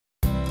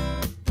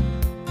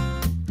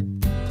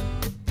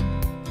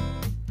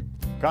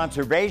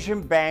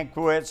Conservation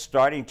banquets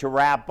starting to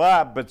wrap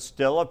up, but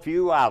still a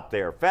few out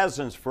there.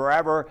 Pheasants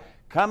Forever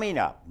coming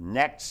up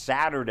next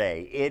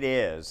Saturday. It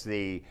is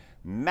the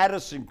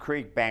Medicine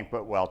Creek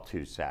Banquet, well,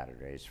 2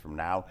 Saturdays from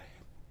now.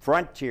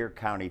 Frontier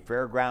County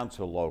Fairgrounds,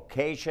 a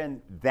location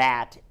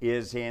that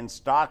is in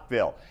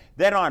Stockville.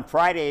 Then on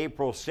Friday,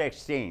 April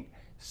 16th,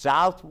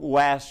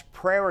 Southwest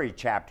Prairie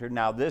Chapter.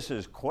 Now this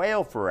is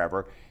Quail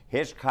Forever,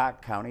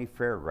 Hitchcock County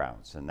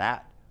Fairgrounds, and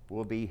that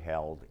will be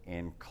held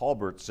in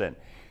Culbertson.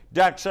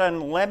 Ducks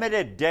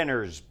Unlimited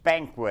dinners,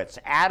 banquets,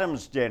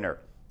 Adams Dinner,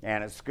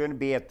 and it's going to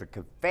be at the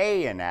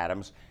Cafe in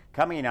Adams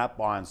coming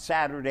up on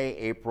Saturday,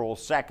 April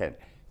 2nd.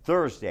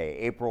 Thursday,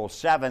 April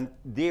 7th,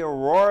 the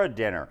Aurora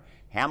Dinner,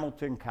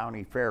 Hamilton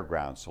County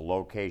Fairgrounds, the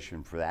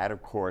location for that,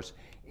 of course,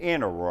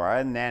 in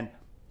Aurora. And then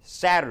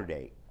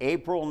Saturday,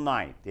 April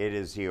 9th, it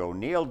is the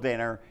O'Neill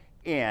Dinner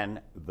in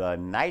the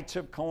Knights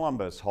of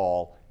Columbus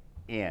Hall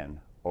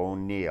in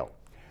O'Neill.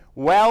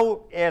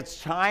 Well,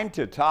 it's time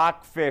to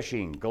talk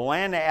fishing.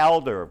 Glen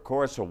Elder, of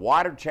course, the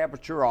water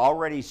temperature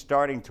already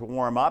starting to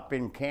warm up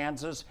in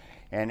Kansas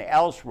and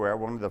elsewhere.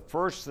 One of the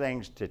first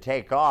things to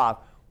take off,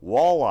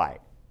 walleye.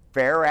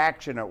 Fair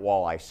action at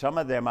walleye, some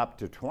of them up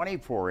to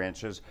 24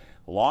 inches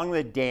along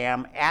the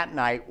dam at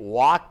night,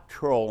 walk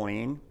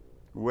trolling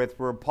with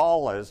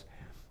Rapalas.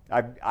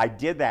 I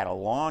did that a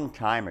long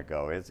time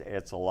ago.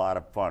 It's a lot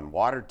of fun.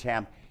 Water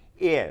temp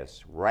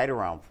is right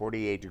around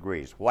 48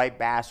 degrees. White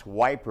bass,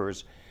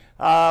 wipers,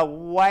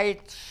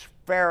 whites,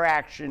 fair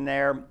action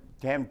there,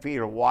 10 feet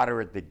of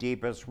water at the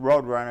deepest,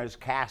 roadrunners,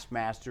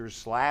 castmasters,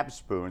 slab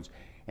spoons,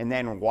 and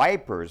then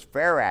wipers,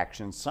 fair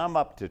action, some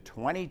up to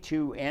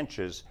 22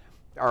 inches,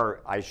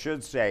 or I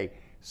should say,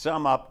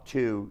 some up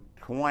to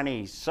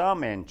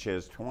 20-some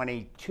inches,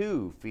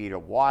 22 feet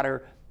of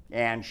water,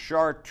 and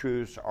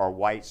chartreuse or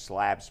white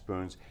slab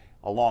spoons,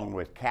 along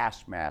with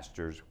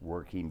castmasters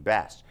working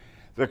best.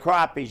 The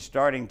crappie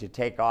starting to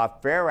take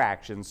off, fair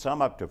action,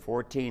 some up to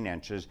 14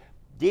 inches,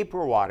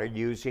 deeper water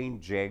using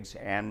jigs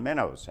and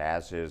minnows,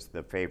 as is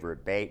the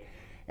favorite bait.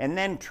 And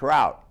then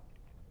trout,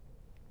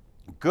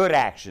 good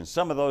action,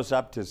 some of those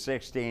up to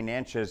 16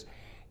 inches,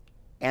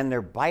 and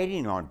they're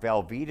biting on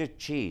Velveeta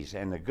cheese.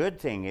 And the good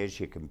thing is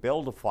you can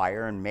build a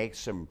fire and make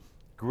some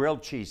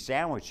grilled cheese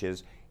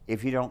sandwiches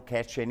if you don't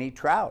catch any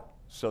trout.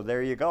 So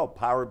there you go,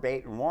 power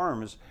bait and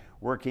worms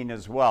working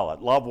as well.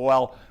 At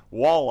Lovewell,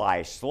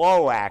 walleye,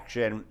 slow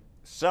action,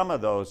 some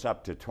of those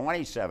up to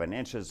 27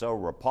 inches, though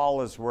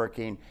Rapala's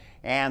working,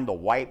 and the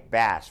white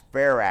bass,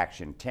 fair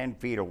action, 10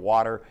 feet of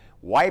water.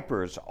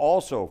 Wipers,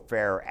 also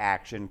fair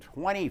action,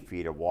 20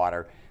 feet of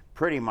water,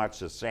 pretty much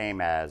the same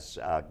as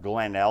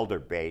Glen Elder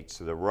baits,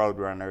 the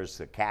Roadrunners,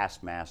 the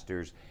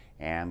Castmasters,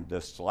 and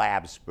the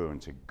slab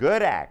spoons. A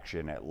good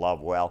action at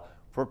Lovewell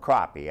for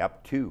crappie,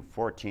 up to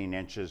 14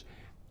 inches.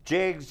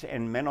 Jigs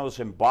and minnows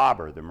and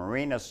bobber, the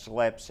Marina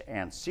Slips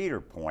and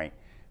Cedar Point,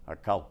 a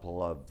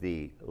couple of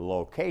the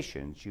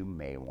locations you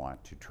may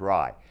want to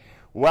try.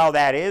 Well,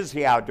 that is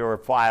the Outdoor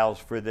Files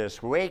for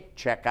this week.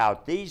 Check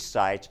out these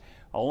sites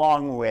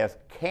along with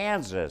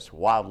Kansas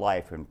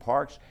Wildlife and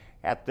Parks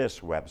at this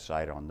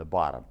website on the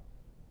bottom.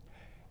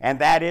 And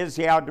that is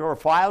the Outdoor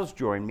Files.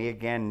 Join me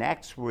again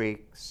next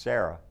week.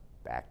 Sarah,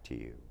 back to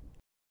you.